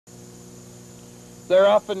They're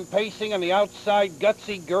off and pacing on the outside.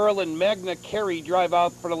 Gutsy Girl and MAGNATARY drive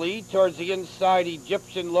out for the lead. Towards the inside,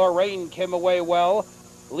 Egyptian Lorraine came away well.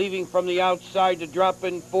 Leaving from the outside to drop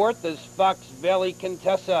in fourth is Fox Valley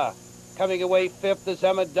Contessa. Coming away fifth is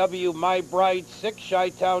Emma W. My Bride sixth.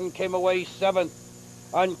 Chi-Town came away seventh.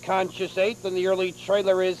 Unconscious eighth, and the early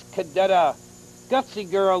trailer is Cadetta. Gutsy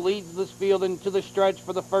Girl leads this field into the stretch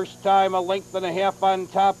for the first time. A length and a half on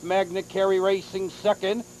top. MAGNATARY racing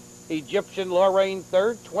second. Egyptian Lorraine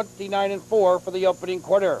third, 29-4 for the opening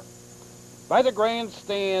quarter. By the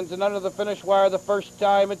grandstands and under the finish wire the first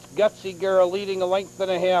time, it's Gutsy Girl leading a length and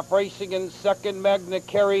a half. Racing in second,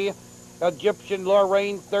 MAGNATARY. Egyptian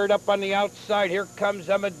Lorraine third up on the outside. Here comes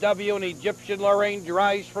Emma W. and Egyptian Lorraine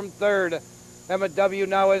drives from third. Emma W.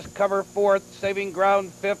 now has cover fourth. Saving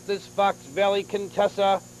ground fifth is Fox Valley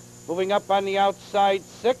Contessa. Moving up on the outside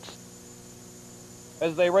sixth.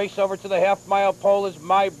 As they race over to the half-mile pole is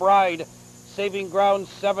My Bride. Saving ground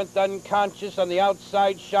seventh, Unconscious. On the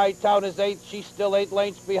outside, Chi-Town is eighth. She's still 8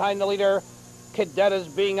 lengths behind the leader. Cadetta's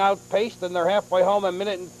being outpaced, and they're halfway home, 1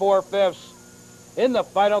 minute and 4/5. In the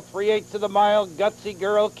final 3/8 of the mile, Gutsy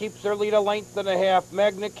Girl keeps her lead a length and a half.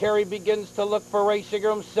 MAGNATARY begins to look for racing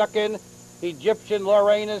room second. Egyptian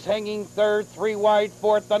Lorraine is hanging third. 3 wide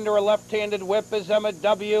fourth. Under a left-handed whip is Emma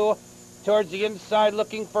W. Towards the inside,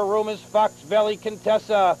 looking for room is Fox Valley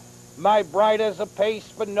Contessa. My Bride has a pace,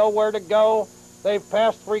 but nowhere to go. They've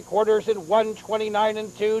passed 3 quarters in 1:29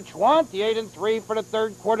 and 2, 28 and 3 for the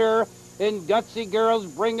third quarter. In Gutsy Girls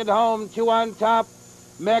bring it home, 2 on top.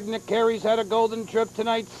 MAGNATARY's had a golden trip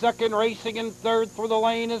tonight. Second, racing in third through the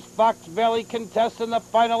lane is Fox Valley Contessa in the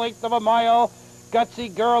final 1/8 of a mile.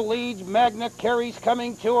 Gutsy Girl leads. MAGNATARY's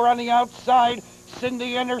coming to her on the outside.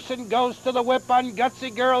 Cindy Anderson goes to the whip on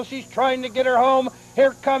Gutsy Girl. She's trying to get her home.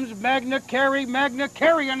 Here comes MAGNATARY.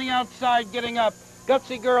 MAGNATARY on the outside getting up.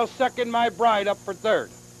 Gutsy Girl second, My Bride up for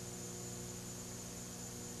third.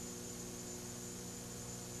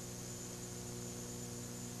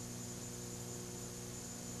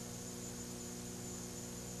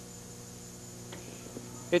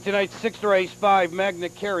 In tonight's 6th race, 5,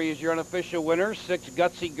 MAGNATARY is your unofficial winner. 6,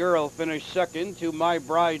 Gutsy Girl finished second. 2, My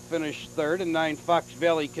Bride finished third. And 9, Fox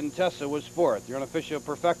Valley Contessa was fourth. Your unofficial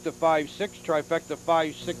Perfecta 5-6, Trifecta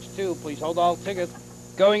 5-6-2. Please hold all tickets.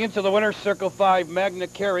 Going into the winner's circle, 5,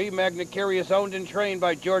 MAGNATARY. MAGNATARY is owned and trained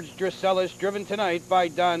by George Driselis, driven tonight by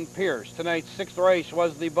Don Pierce. Tonight's 6th race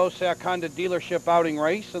was the Bosac Honda dealership outing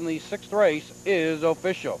race, and the 6th race is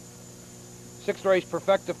official. 6th race,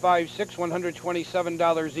 Perfecta 5-6,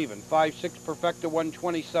 $127 even. 5-6, Perfecta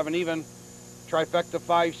 127 even. Trifecta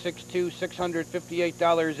 5-6-2,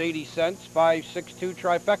 $658.80. 5-6-2,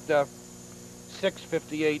 Trifecta,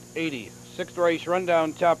 $658.80. 6th race,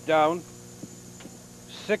 rundown, top down.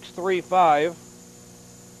 6-3-5,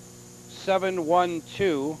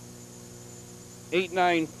 7-1-2,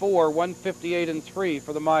 8-9-4, 158 and 3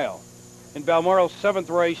 for the mile. In Balmoral's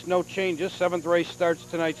 7th race, no changes. 7th race starts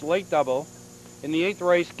tonight's late double. In the 8th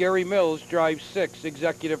race, Gary Mills drives 6,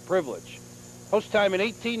 Executive Privilege. Post time in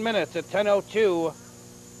 18 minutes at 10:02.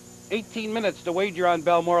 18 minutes to wager on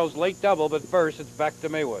Balmoral's late double, but first it's back to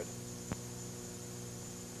Maywood.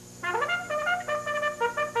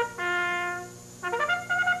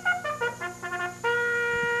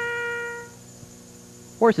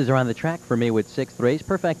 Horses are on the track for Maywood's 6th race,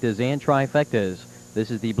 Perfectas and Trifectas. This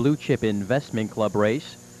is the Blue Chip Investment Club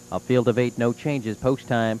race. A field of 8, no changes. Post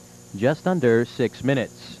time just under 6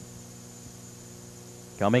 minutes.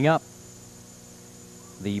 Coming up,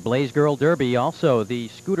 the Blaze Girl Derby, also the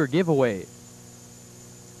Scooter Giveaway.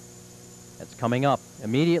 That's coming up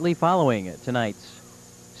immediately following tonight's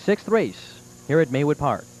 6th race here at Maywood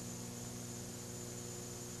Park.